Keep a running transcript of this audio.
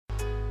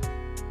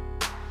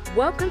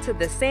Welcome to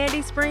the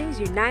Sandy Springs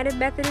United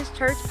Methodist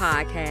Church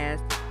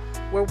podcast,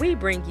 where we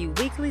bring you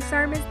weekly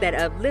sermons that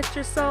uplift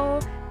your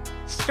soul,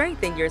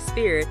 strengthen your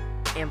spirit,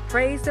 and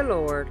praise the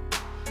Lord.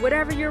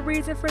 Whatever your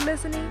reason for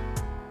listening,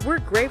 we're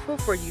grateful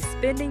for you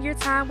spending your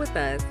time with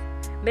us.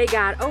 May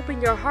God open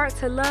your heart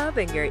to love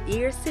and your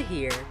ears to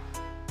hear.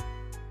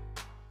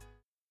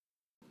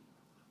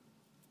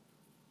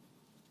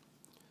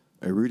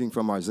 A reading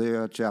from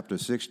Isaiah chapter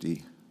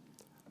 60.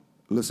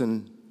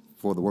 Listen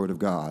for the word of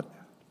God.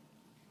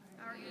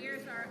 Our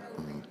ears are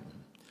open.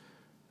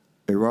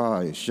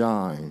 Arise,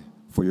 shine,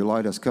 for your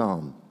light has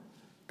come,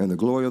 and the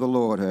glory of the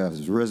Lord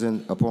has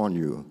risen upon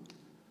you.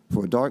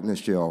 For darkness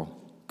shall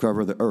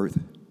cover the earth,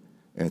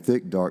 and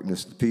thick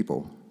darkness the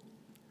people.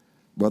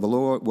 But the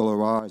Lord will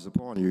arise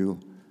upon you,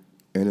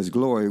 and his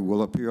glory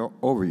will appear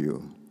over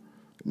you.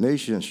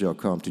 Nations shall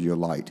come to your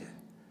light,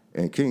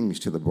 and kings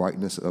to the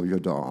brightness of your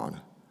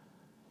dawn.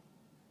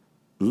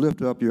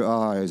 Lift up your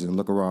eyes and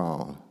look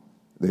around.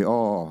 They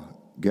all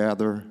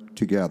gather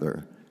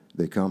together.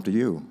 They come to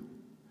you.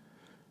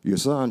 Your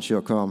son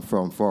shall come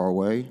from far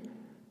away,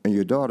 and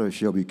your daughter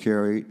shall be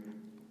carried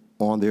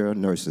on their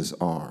nurses'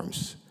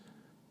 arms.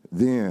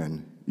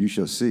 Then you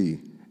shall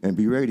see and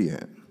be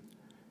radiant.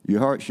 Your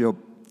heart shall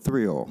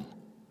thrill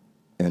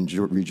and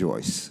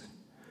rejoice,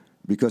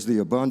 because the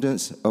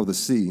abundance of the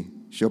sea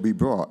shall be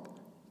brought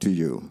to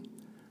you.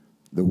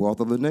 The wealth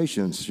of the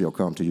nations shall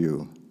come to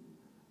you.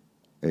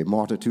 A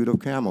multitude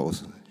of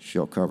camels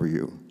shall cover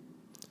you.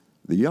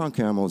 The young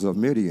camels of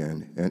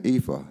Midian and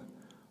Ephah,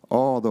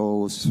 all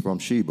those from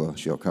Sheba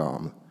shall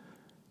come.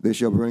 They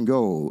shall bring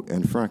gold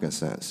and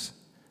frankincense,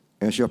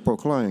 and shall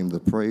proclaim the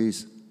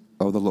praise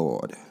of the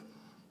Lord.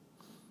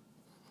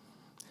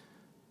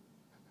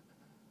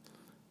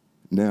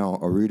 Now,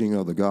 a reading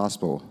of the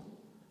gospel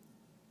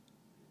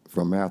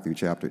from Matthew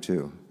chapter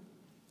 2.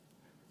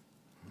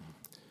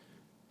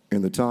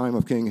 In the time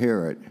of King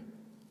Herod,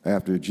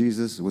 after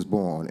Jesus was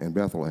born in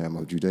Bethlehem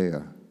of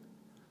Judea,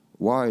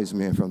 wise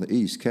men from the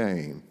east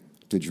came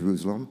to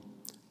Jerusalem,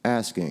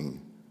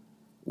 asking,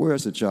 "Where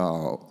is the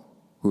child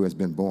who has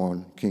been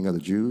born King of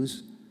the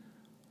Jews?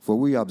 For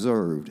we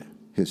observed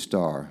his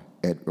star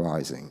at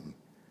rising,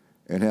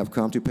 and have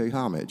come to pay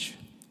homage."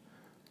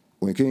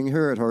 When King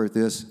Herod heard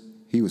this,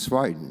 he was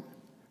frightened,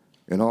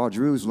 and all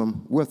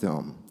Jerusalem with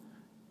him,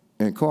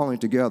 and calling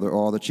together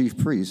all the chief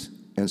priests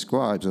and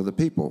scribes of the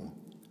people,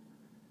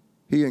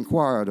 he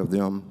inquired of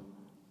them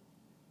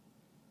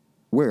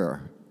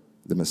where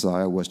the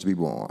Messiah was to be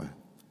born.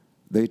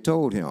 They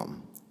told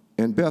him,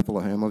 "In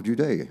Bethlehem of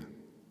Judea.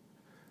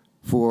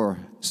 For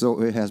so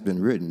it has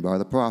been written by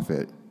the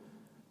prophet,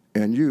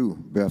 and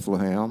you,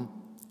 Bethlehem,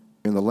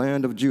 in the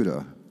land of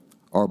Judah,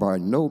 are by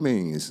no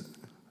means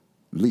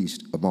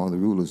least among the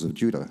rulers of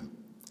Judah.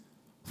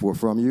 For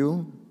from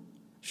you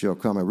shall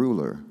come a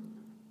ruler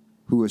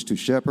who is to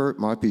shepherd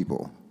my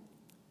people."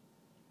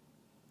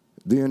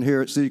 Then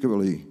Herod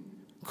secretly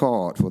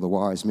called for the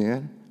wise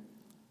men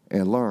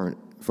and learned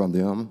from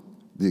them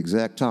the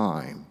exact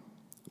time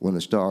when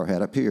the star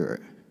had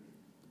appeared.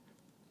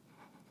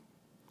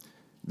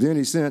 Then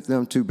he sent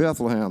them to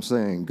Bethlehem,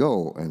 saying,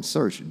 "Go and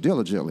search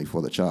diligently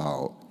for the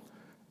child,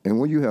 and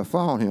when you have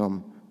found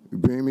him,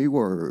 bring me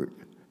word,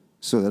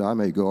 so that I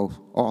may go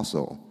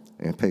also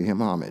and pay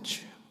him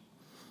homage."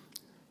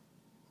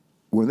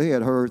 When they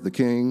had heard the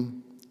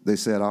king, they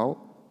set out,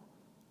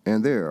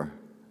 and there,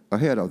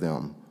 ahead of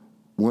them,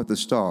 went the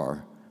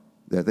star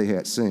that they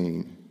had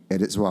seen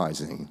at its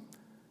rising,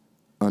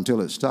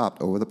 until it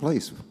stopped over the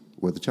place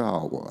where the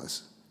child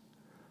was.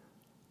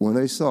 When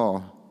they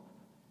saw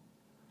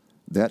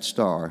that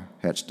star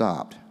had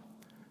stopped,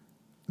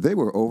 they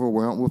were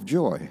overwhelmed with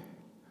joy.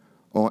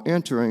 On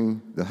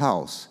entering the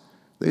house,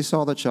 they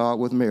saw the child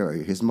with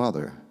Mary, his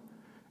mother,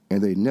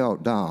 and they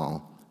knelt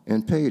down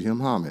and paid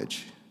him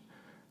homage.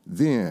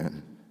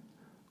 Then,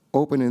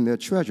 opening their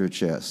treasure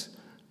chests,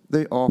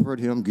 they offered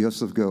him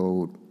gifts of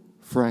gold,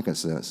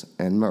 frankincense,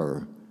 and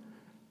myrrh,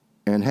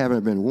 and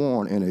having been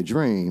warned in a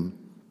dream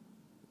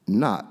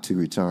not to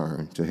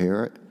return to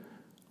Herod,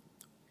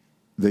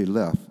 they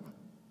left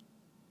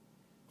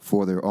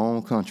for their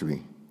own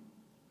country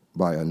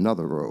by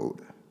another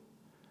road.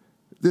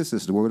 This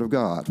is the word of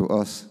God for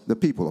us, the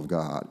people of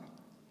God.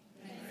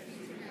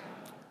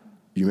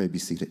 You may be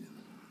seated.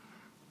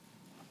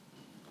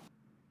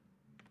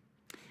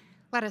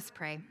 Let us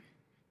pray.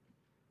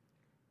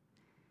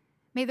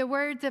 May the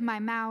words of my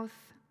mouth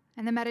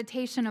and the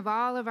meditation of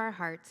all of our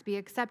hearts be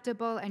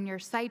acceptable in your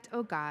sight,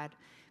 O God,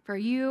 for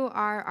you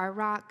are our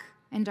rock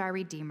and our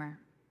Redeemer.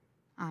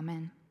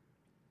 Amen.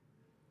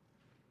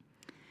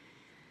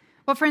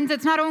 Well, friends,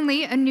 it's not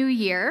only a new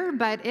year,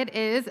 but it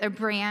is a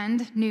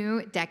brand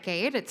new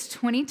decade. It's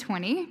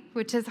 2020,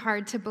 which is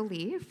hard to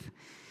believe.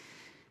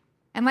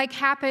 And like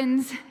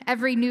happens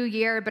every new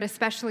year, but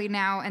especially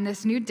now in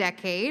this new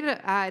decade,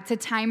 it's a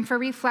time for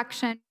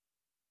reflection.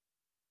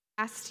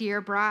 Last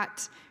year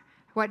brought,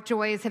 what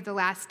joys have the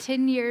last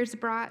 10 years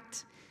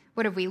brought?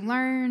 What have we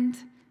learned?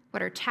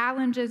 What are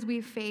challenges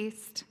we've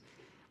faced?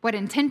 What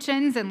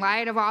intentions, in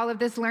light of all of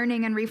this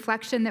learning and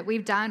reflection that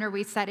we've done, are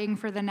we setting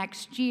for the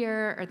next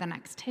year or the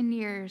next 10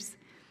 years?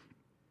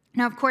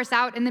 Now, of course,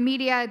 out in the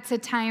media, it's a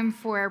time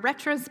for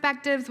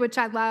retrospectives, which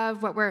I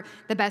love. What were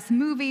the best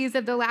movies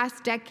of the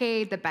last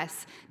decade, the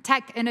best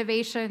tech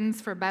innovations,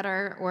 for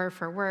better or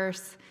for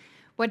worse?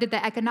 What did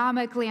the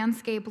economic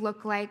landscape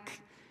look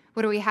like?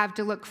 What do we have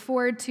to look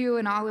forward to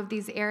in all of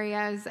these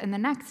areas in the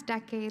next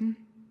decade?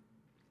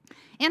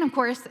 And of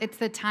course, it's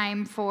the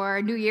time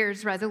for New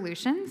Year's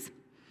resolutions.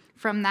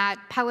 From that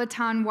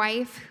Peloton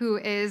wife who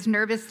is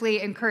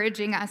nervously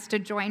encouraging us to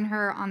join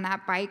her on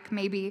that bike,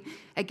 maybe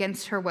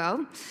against her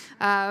will.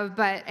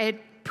 But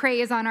it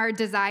preys on our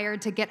desire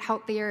to get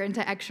healthier and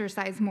to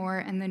exercise more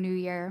in the new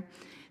year.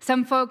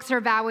 Some folks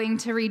are vowing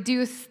to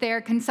reduce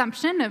their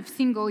consumption of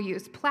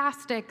single-use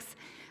plastics.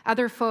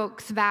 Other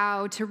folks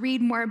vow to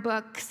read more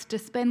books, to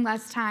spend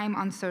less time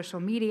on social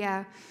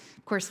media.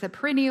 Of course, the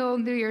perennial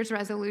New Year's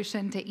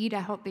resolution to eat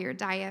a healthier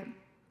diet.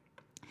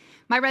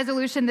 My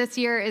resolution this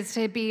year is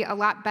to be a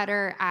lot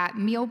better at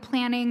meal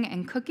planning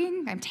and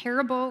cooking. I'm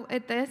terrible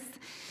at this.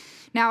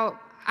 Now,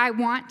 I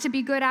want to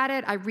be good at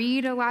it. I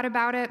read a lot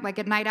about it. Like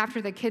at night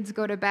after the kids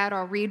go to bed,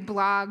 I'll read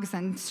blogs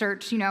and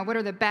search, what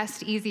are the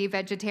best easy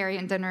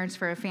vegetarian dinners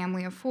for a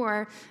family of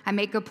 4. I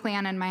make a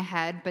plan in my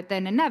head, but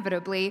then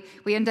inevitably,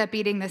 we end up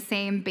eating the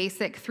same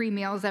basic 3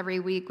 meals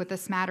every week with a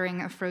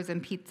smattering of frozen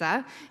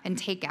pizza and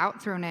takeout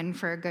thrown in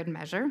for a good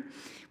measure.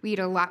 We eat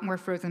a lot more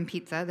frozen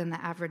pizza than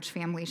the average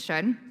family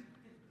should.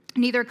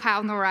 Neither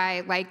Kyle nor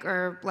I like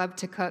or love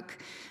to cook,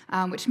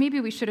 which maybe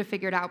we should have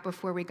figured out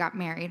before we got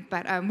married.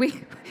 But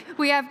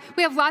we have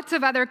lots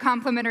of other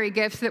complimentary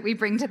gifts that we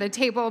bring to the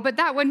table, but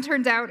that one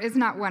turns out is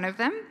not one of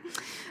them.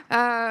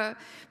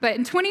 But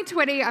in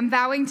 2020, I'm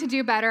vowing to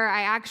do better.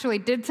 I actually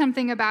did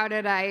something about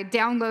it. I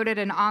downloaded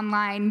an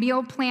online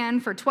meal plan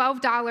for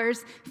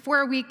 $12,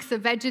 4 weeks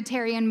of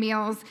vegetarian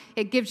meals.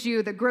 It gives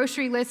you the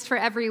grocery list for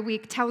every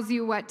week, tells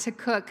you what to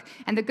cook.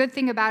 And the good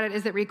thing about it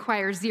is it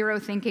requires zero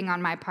thinking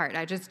on my part.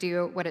 I just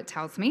do what it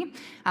tells me,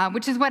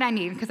 which is what I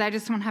need because I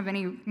just don't have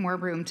any more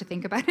room to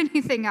think about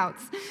anything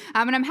else.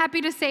 And I'm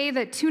happy to say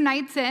that 2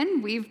 nights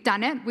in, we've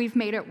done it. We've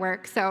made it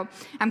work. So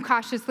I'm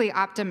cautiously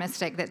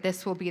optimistic that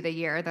this will be the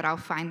year that I'll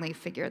finally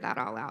figure that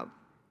all out.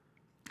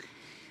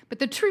 But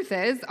the truth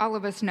is, all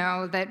of us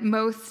know that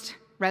most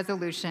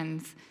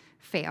resolutions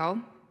fail.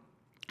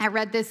 I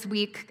read this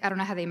week, I don't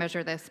know how they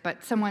measure this,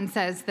 but someone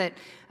says that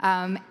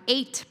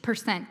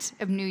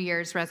 8% of New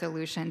Year's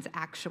resolutions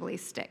actually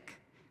stick.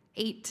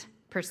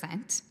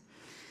 8%.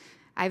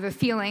 I have a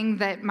feeling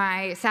that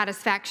my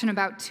satisfaction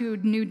about 2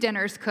 new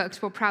dinners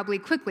cooked will probably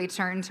quickly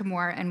turn to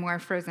more and more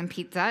frozen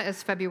pizza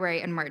as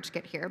February and March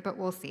get here, but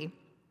we'll see.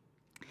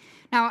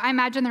 Now, I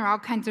imagine there are all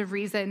kinds of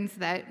reasons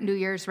that New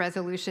Year's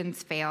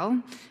resolutions fail,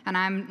 and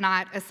I'm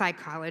not a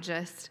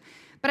psychologist.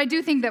 But I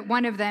do think that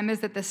one of them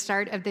is that the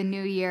start of the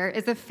new year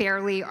is a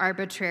fairly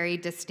arbitrary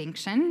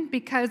distinction,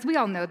 because we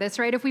all know this,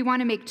 right? If we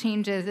want to make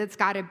changes, it's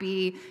got to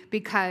be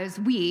because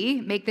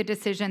we make the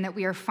decision that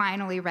we are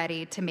finally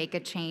ready to make a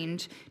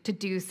change, to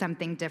do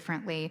something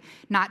differently,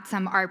 not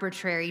some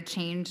arbitrary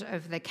change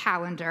of the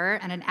calendar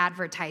and an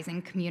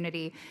advertising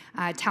community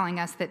telling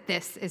us that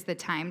this is the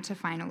time to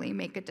finally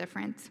make a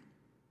difference.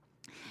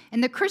 In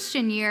the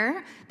Christian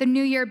year, the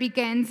new year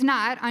begins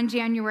not on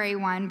January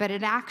 1, but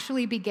it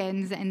actually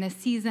begins in the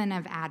season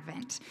of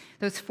Advent,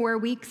 those 4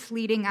 weeks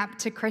leading up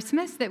to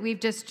Christmas that we've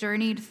just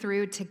journeyed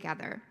through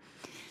together.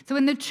 So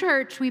in the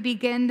church, we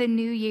begin the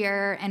new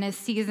year in a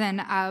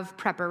season of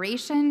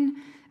preparation,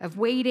 of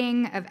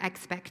waiting, of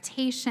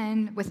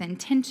expectation, with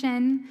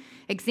intention,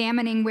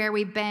 examining where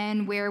we've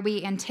been, where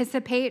we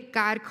anticipate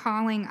God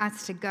calling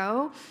us to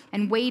go,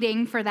 and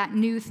waiting for that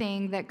new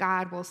thing that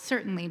God will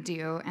certainly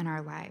do in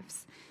our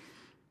lives.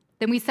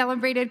 Then we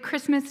celebrated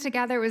Christmas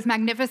together. It was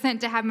magnificent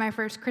to have my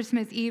first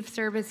Christmas Eve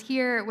service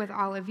here with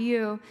all of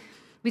you.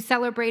 We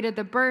celebrated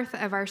the birth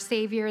of our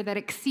Savior that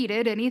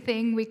exceeded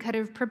anything we could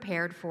have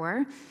prepared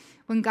for,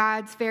 when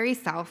God's very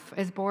self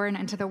is born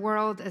into the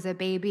world as a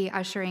baby,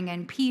 ushering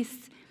in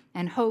peace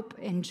and hope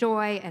and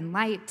joy and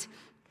light.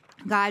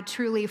 God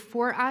truly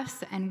for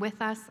us and with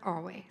us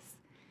always.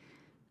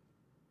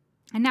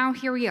 And now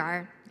here we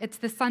are. It's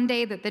the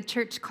Sunday that the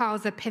church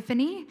calls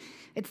Epiphany.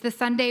 It's the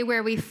Sunday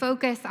where we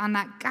focus on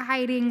that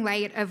guiding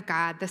light of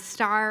God, the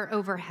star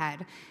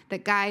overhead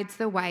that guides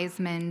the wise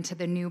men to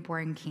the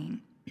newborn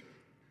king.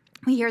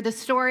 We hear the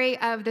story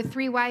of the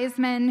 3 wise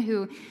men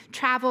who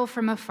travel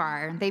from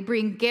afar. They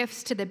bring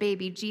gifts to the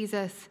baby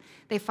Jesus.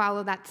 They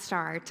follow that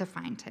star to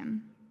find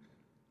him.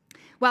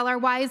 While our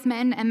wise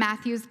men in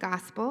Matthew's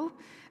gospel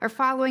are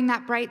following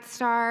that bright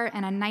star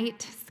in a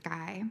night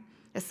sky,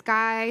 a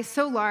sky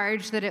so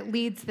large that it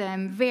leads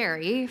them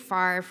very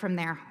far from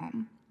their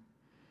home.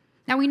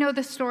 Now, we know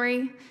the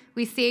story.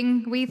 We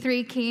sing We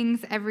Three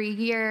Kings every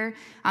year.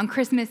 On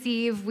Christmas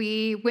Eve,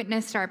 we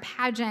witnessed our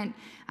pageant,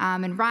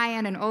 and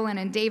Ryan and Olin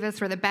and Davis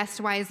were the best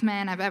wise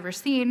men I've ever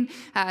seen.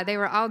 They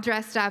were all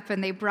dressed up,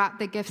 and they brought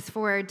the gifts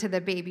forward to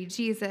the baby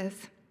Jesus.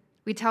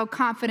 We tell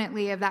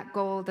confidently of that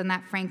gold and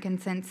that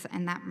frankincense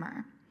and that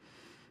myrrh.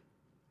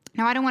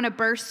 Now, I don't want to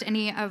burst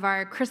any of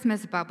our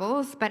Christmas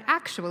bubbles, but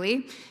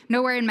actually,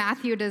 nowhere in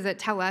Matthew does it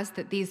tell us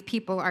that these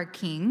people are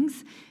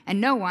kings,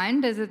 and nowhere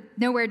does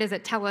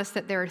it tell us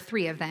that there are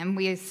three of them.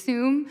 We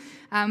assume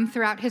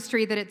throughout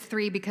history that it's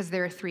three because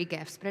there are three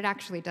gifts, but it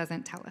actually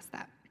doesn't tell us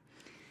that.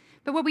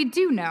 But what we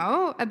do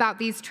know about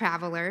these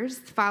travelers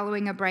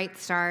following a bright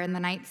star in the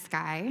night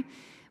sky,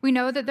 we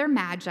know that they're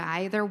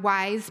magi, they're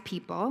wise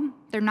people.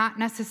 They're not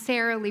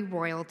necessarily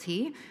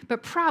royalty,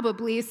 but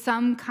probably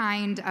some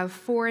kind of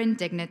foreign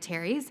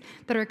dignitaries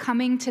that are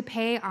coming to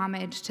pay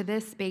homage to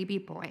this baby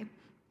boy,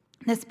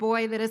 this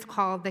boy that is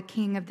called the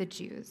King of the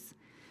Jews.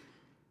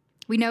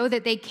 We know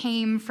that they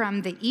came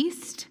from the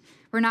east.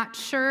 We're not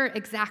sure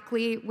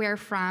exactly where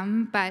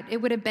from, but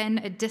it would have been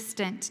a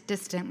distant,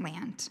 distant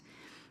land.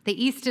 The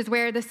east is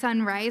where the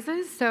sun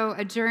rises, so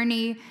a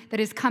journey that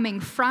is coming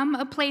from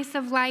a place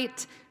of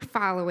light,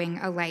 following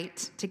a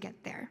light to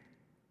get there.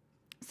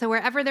 So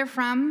wherever they're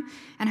from,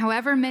 and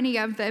however many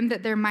of them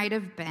that there might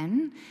have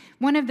been,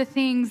 one of the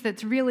things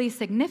that's really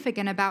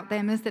significant about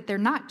them is that they're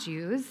not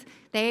Jews,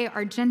 they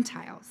are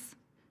Gentiles.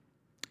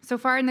 So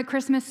far in the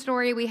Christmas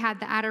story, we had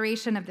the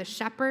adoration of the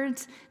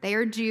shepherds. They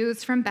are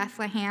Jews from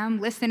Bethlehem,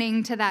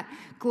 listening to that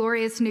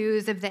glorious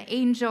news of the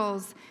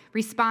angels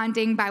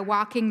responding by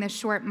walking the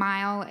short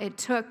mile it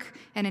took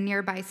in a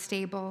nearby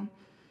stable.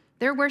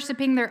 They're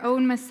worshiping their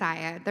own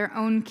Messiah, their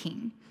own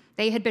king.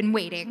 They had been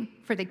waiting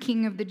for the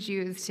King of the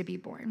Jews to be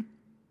born.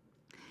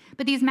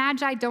 But these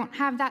magi don't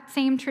have that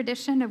same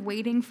tradition of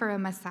waiting for a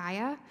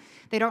Messiah.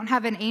 They don't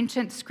have an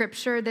ancient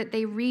scripture that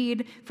they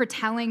read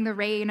foretelling the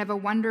reign of a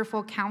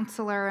wonderful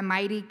counselor, a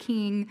mighty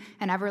king,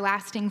 an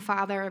everlasting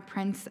father, a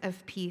prince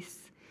of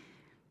peace.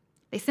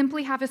 They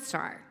simply have a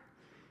star,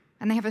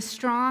 and they have a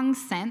strong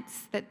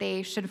sense that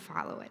they should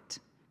follow it,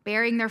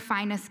 bearing their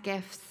finest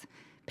gifts,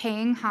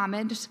 paying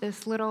homage to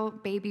this little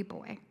baby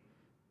boy.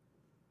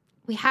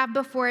 We have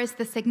before us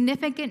the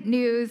significant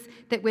news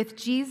that with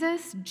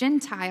Jesus,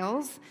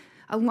 Gentiles,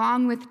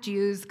 along with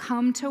Jews,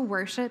 come to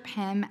worship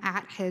him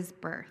at his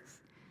birth.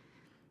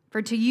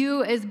 For to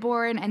you is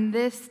born in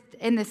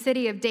the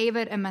city of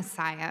David a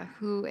Messiah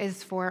who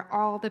is for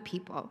all the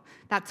people.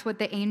 That's what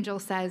the angel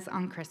says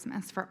on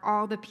Christmas, for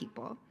all the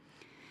people.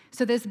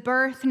 So this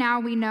birth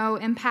now we know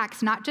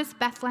impacts not just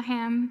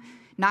Bethlehem,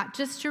 not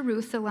just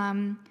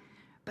Jerusalem,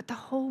 but the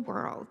whole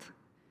world.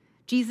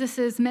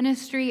 Jesus'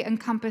 ministry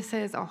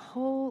encompasses a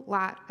whole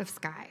lot of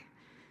sky.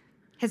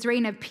 His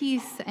reign of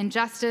peace and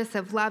justice,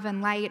 of love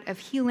and light, of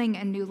healing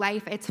and new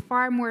life, it's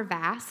far more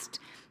vast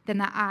than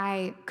the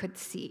eye could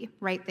see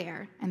right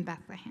there in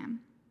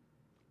Bethlehem.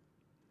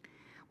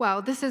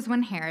 Well, this is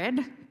when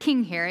Herod,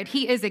 King Herod,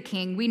 he is a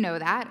king, we know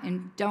that,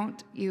 and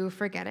don't you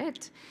forget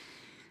it,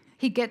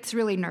 he gets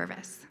really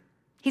nervous.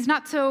 He's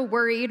not so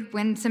worried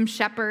when some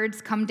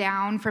shepherds come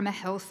down from a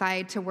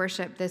hillside to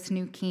worship this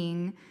new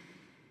king.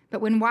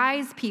 But when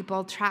wise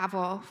people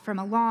travel from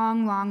a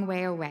long, long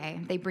way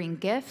away, they bring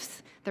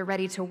gifts, they're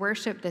ready to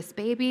worship this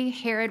baby,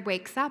 Herod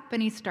wakes up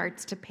and he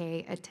starts to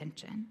pay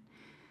attention.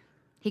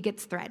 He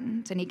gets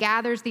threatened, and he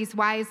gathers these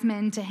wise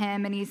men to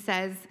him, and he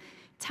says,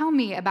 "Tell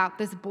me about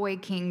this boy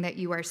king that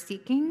you are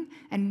seeking,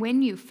 and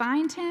when you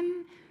find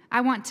him,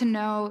 I want to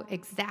know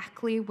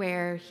exactly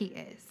where he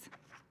is."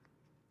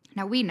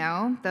 Now we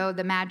know, though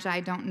the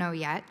Magi don't know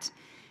yet,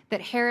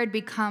 that Herod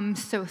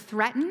becomes so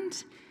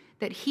threatened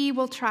that he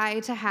will try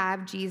to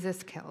have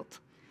Jesus killed.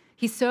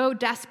 He's so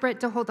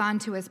desperate to hold on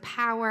to his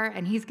power,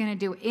 and he's going to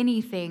do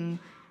anything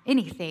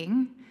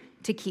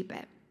to keep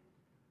it.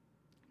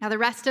 Now, the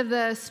rest of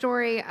the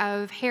story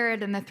of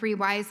Herod and the three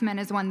wise men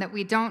is one that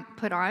we don't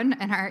put on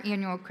in our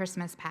annual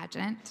Christmas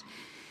pageant.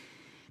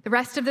 The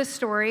rest of the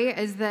story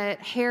is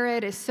that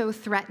Herod is so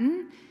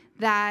threatened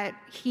that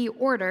he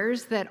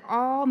orders that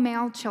all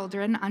male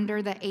children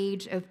under the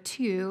age of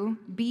 2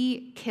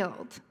 be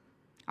killed.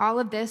 All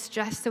of this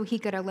just so he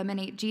could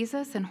eliminate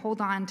Jesus and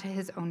hold on to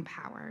his own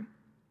power.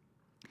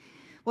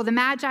 Well, the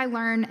Magi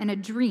learn in a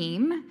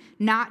dream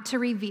not to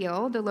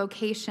reveal the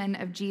location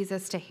of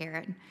Jesus to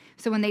Herod.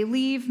 So when they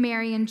leave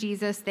Mary and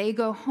Jesus, they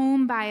go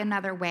home by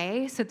another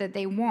way so that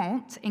they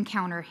won't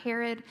encounter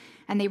Herod,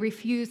 and they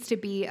refuse to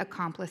be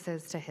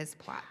accomplices to his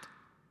plot.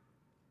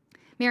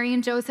 Mary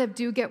and Joseph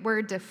do get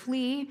word to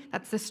flee.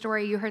 That's the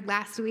story you heard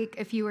last week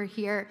if you were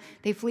here.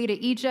 They flee to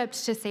Egypt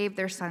to save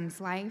their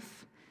son's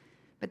life.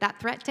 But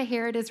that threat to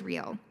Herod is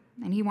real,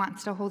 and he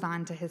wants to hold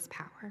on to his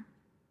power.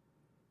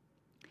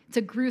 It's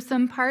a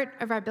gruesome part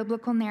of our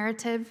biblical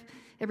narrative.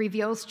 It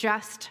reveals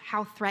just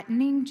how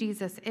threatening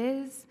Jesus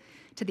is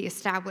to the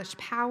established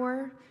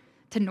power,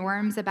 to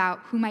norms about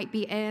who might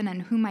be in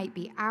and who might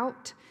be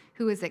out,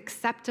 who is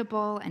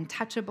acceptable and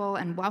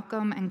touchable and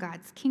welcome in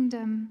God's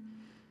kingdom.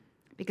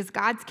 Because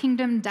God's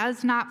kingdom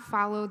does not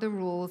follow the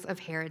rules of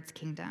Herod's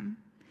kingdom.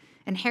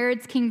 In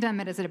Herod's kingdom,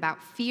 it is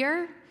about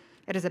fear,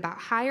 it is about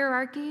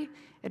hierarchy,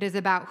 it is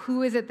about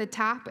who is at the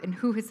top and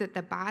who is at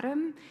the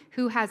bottom,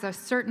 who has a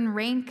certain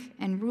rank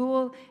and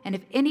rule, and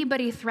if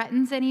anybody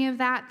threatens any of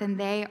that, then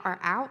they are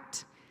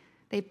out.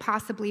 They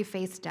possibly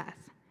face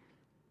death.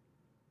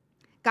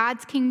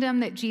 God's kingdom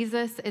that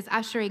Jesus is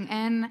ushering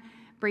in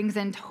brings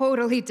in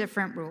totally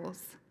different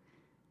rules.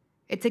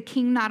 It's a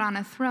king not on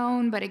a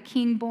throne, but a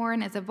king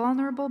born as a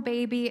vulnerable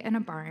baby in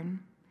a barn.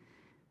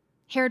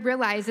 Herod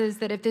realizes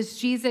that if this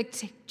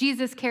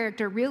Jesus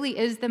character really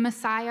is the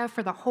Messiah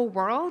for the whole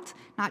world,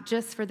 not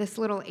just for this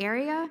little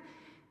area,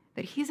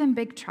 that he's in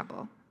big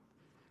trouble,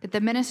 that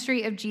the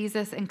ministry of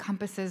Jesus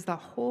encompasses the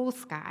whole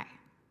sky.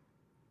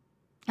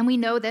 And we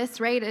know this,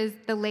 right, as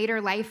the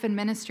later life and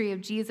ministry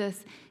of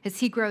Jesus as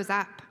he grows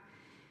up.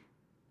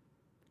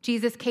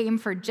 Jesus came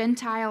for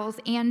Gentiles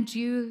and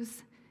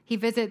Jews. He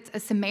visits a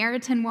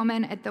Samaritan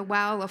woman at the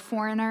well, a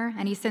foreigner,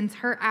 and he sends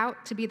her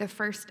out to be the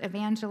first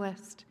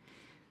evangelist.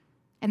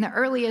 In the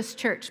earliest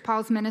church,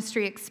 Paul's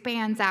ministry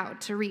expands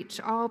out to reach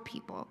all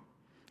people.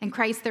 In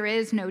Christ, there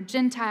is no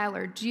Gentile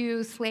or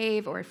Jew,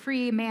 slave or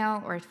free,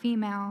 male or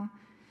female.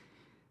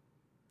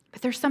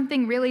 But there's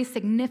something really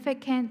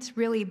significant,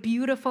 really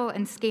beautiful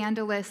and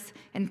scandalous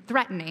and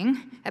threatening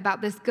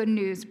about this good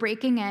news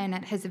breaking in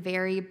at his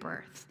very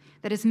birth,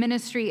 that his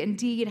ministry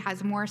indeed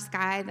has more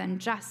sky than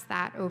just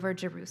that over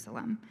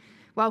Jerusalem,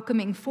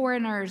 welcoming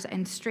foreigners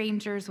and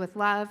strangers with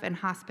love and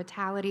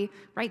hospitality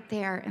right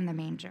there in the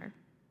manger.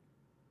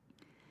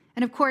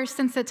 And of course,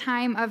 since the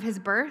time of his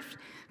birth,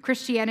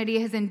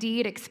 Christianity has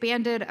indeed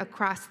expanded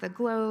across the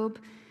globe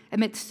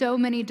amidst so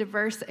many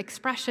diverse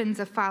expressions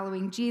of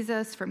following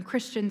Jesus from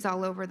Christians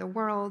all over the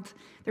world.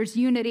 There's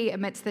unity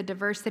amidst the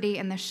diversity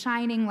and the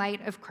shining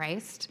light of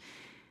Christ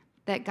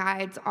that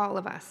guides all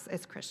of us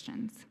as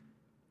Christians.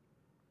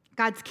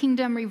 God's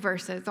kingdom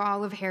reverses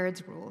all of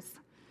Herod's rules.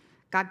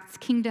 God's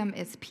kingdom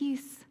is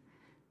peace,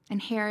 and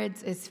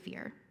Herod's is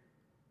fear.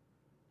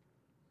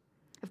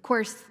 Of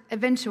course,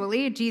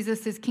 eventually,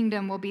 Jesus'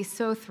 kingdom will be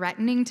so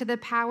threatening to the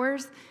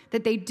powers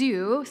that they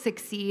do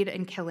succeed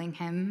in killing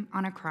him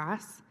on a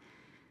cross.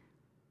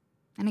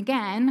 And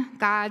again,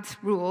 God's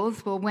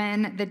rules will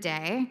win the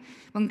day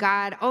when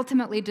God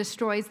ultimately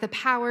destroys the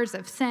powers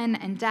of sin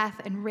and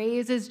death and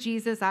raises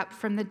Jesus up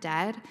from the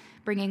dead,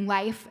 bringing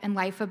life and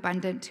life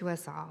abundant to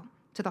us all,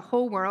 to the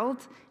whole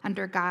world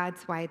under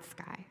God's wide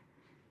sky.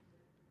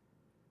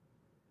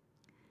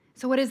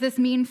 So what does this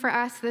mean for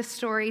us, this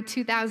story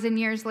 2,000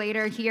 years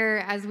later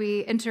here as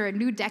we enter a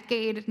new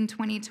decade in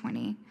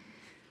 2020?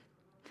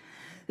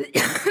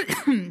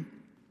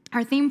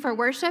 Our theme for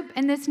worship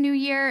in this new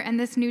year and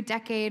this new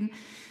decade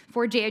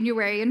for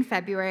January and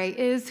February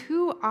is,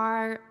 who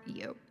are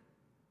you?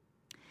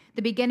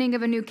 The beginning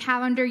of a new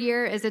calendar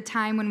year is a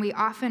time when we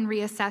often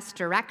reassess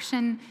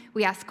direction.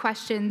 We ask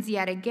questions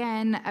yet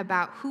again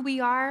about who we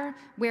are,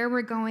 where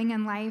we're going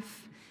in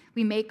life.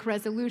 We make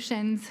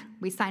resolutions.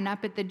 We sign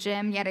up at the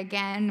gym yet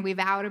again. We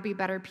vow to be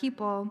better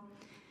people.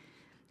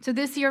 So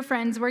this year,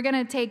 friends, we're going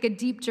to take a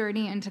deep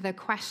journey into the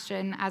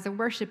question as a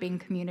worshiping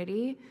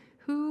community,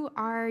 who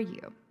are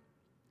you?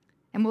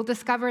 And we'll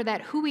discover that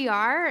who we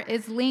are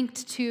is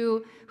linked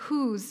to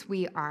whose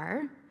we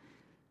are.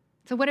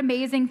 So what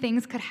amazing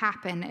things could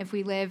happen if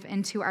we live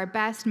into our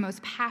best,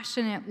 most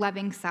passionate,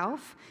 loving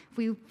self, if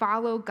we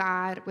follow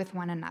God with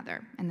one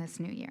another in this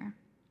new year.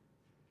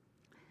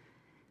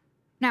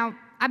 Now,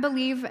 I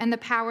believe in the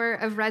power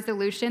of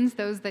resolutions,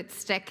 those that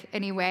stick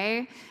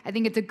anyway. I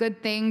think it's a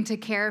good thing to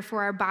care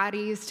for our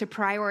bodies, to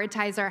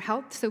prioritize our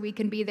health so we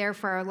can be there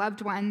for our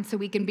loved ones, so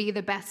we can be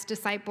the best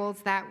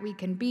disciples that we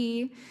can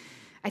be.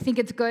 I think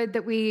it's good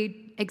that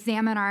we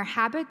examine our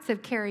habits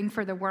of caring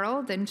for the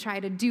world and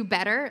try to do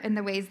better in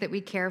the ways that we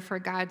care for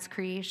God's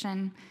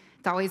creation.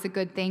 It's always a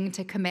good thing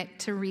to commit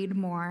to read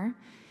more.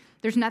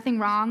 There's nothing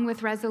wrong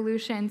with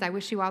resolutions. I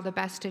wish you all the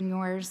best in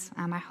yours.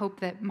 I hope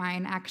that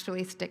mine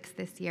actually sticks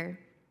this year.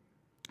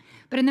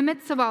 But in the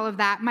midst of all of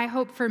that, my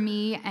hope for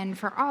me and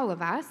for all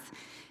of us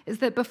is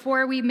that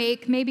before we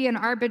make maybe an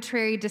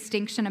arbitrary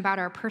distinction about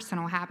our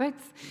personal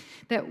habits,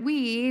 that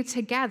we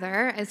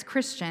together as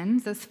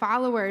Christians, as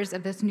followers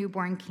of this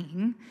newborn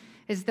King,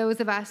 as those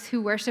of us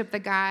who worship the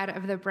God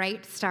of the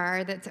bright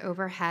star that's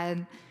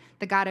overhead,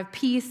 the God of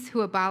peace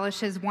who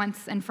abolishes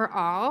once and for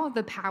all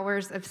the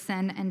powers of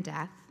sin and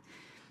death,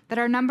 that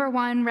our number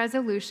one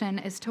resolution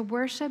is to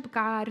worship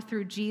God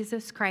through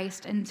Jesus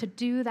Christ and to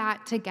do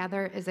that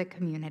together as a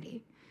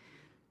community.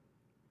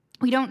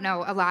 We don't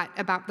know a lot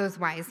about those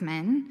wise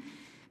men,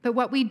 but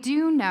what we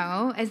do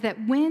know is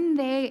that when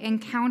they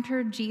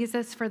encountered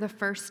Jesus for the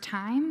first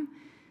time,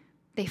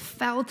 they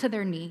fell to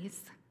their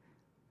knees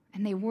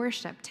and they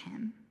worshiped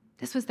him.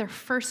 This was their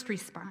first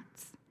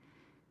response.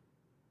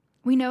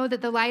 We know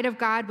that the light of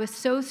God was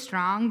so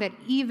strong that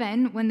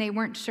even when they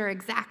weren't sure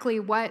exactly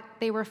what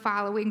they were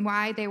following,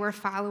 why they were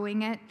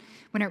following it,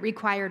 when it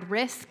required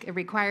risk, it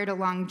required a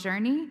long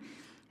journey,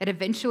 it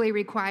eventually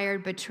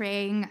required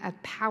betraying a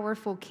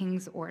powerful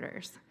king's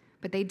orders.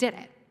 But they did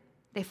it.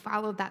 They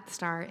followed that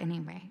star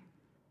anyway.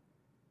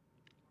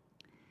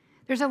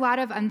 There's a lot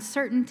of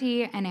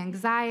uncertainty and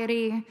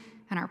anxiety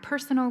in our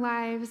personal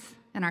lives,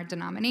 in our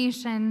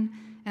denomination,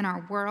 in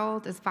our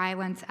world as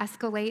violence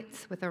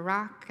escalates with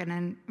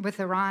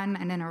Iran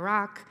and in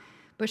Iraq,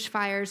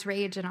 bushfires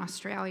rage in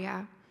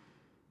Australia.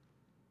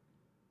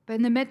 But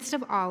in the midst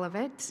of all of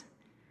it,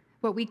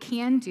 What we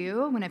can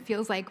do when it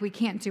feels like we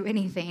can't do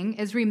anything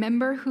is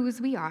remember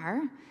whose we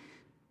are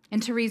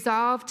and to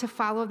resolve to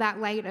follow that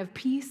light of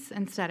peace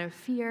instead of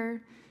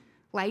fear,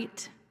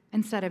 light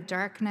instead of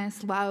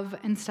darkness, love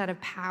instead of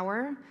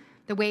power,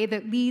 the way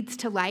that leads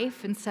to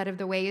life instead of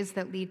the ways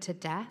that lead to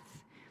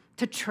death,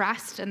 to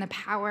trust in the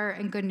power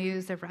and good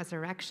news of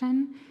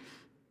resurrection.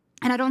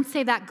 And I don't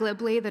say that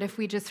glibly, that if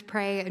we just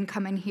pray and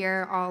come in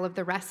here, all of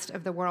the rest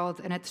of the world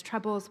and its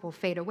troubles will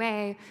fade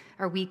away,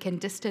 or we can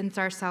distance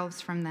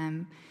ourselves from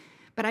them.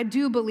 But I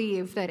do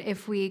believe that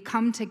if we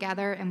come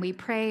together and we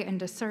pray and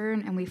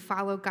discern and we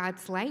follow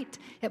God's light,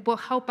 it will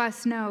help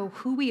us know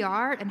who we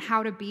are and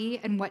how to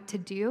be and what to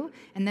do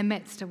in the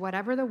midst of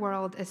whatever the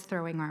world is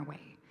throwing our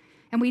way.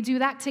 And we do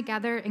that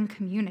together in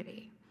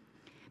community.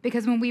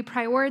 Because when we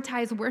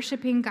prioritize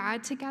worshiping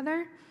God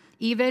together,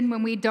 even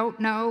when we don't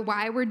know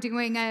why we're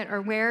doing it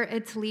or where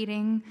it's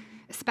leading,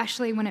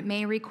 especially when it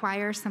may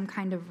require some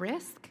kind of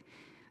risk,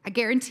 I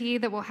guarantee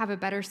that we'll have a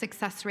better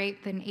success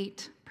rate than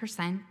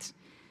 8%.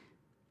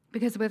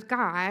 Because with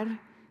God,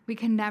 we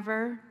can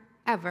never,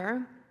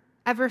 ever,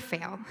 ever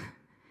fail.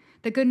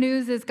 The good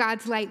news is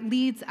God's light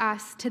leads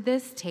us to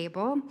this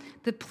table,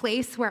 the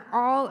place where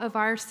all of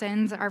our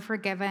sins are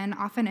forgiven,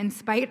 often in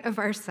spite of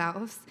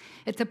ourselves.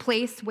 It's a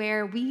place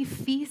where we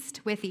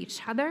feast with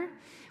each other.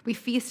 We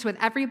feast with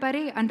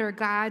everybody under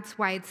God's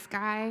wide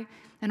sky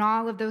and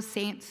all of those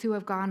saints who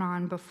have gone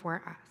on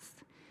before us.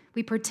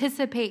 We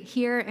participate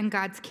here in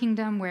God's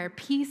kingdom where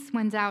peace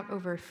wins out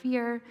over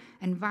fear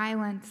and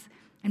violence,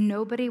 and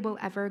nobody will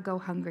ever go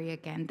hungry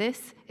again.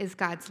 This is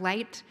God's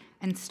light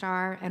and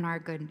star and our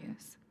good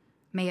news.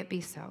 May it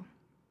be so.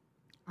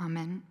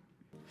 Amen.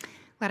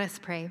 Let us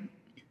pray.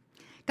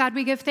 God,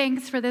 we give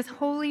thanks for this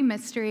holy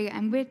mystery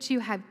in which you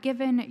have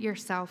given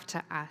yourself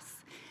to us.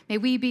 May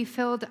we be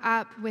filled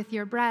up with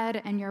your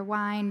bread and your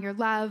wine, your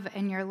love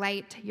and your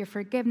light, your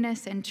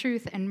forgiveness and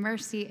truth and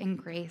mercy and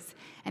grace.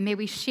 And may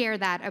we share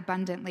that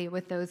abundantly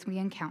with those we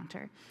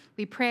encounter.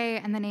 We pray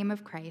in the name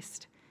of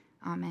Christ.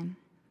 Amen.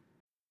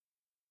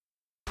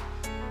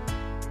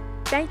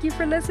 Thank you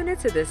for listening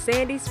to the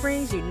Sandy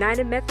Springs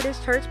United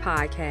Methodist Church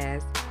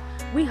podcast.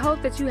 We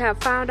hope that you have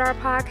found our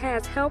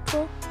podcast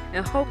helpful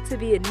and hope to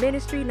be in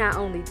ministry not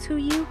only to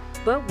you,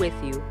 but with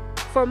you.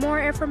 For more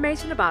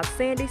information about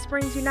Sandy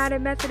Springs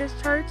United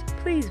Methodist Church,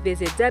 please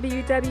visit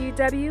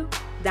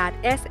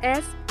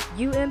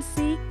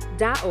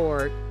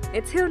www.ssumc.org.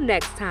 Until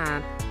next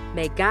time,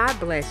 may God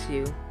bless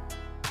you.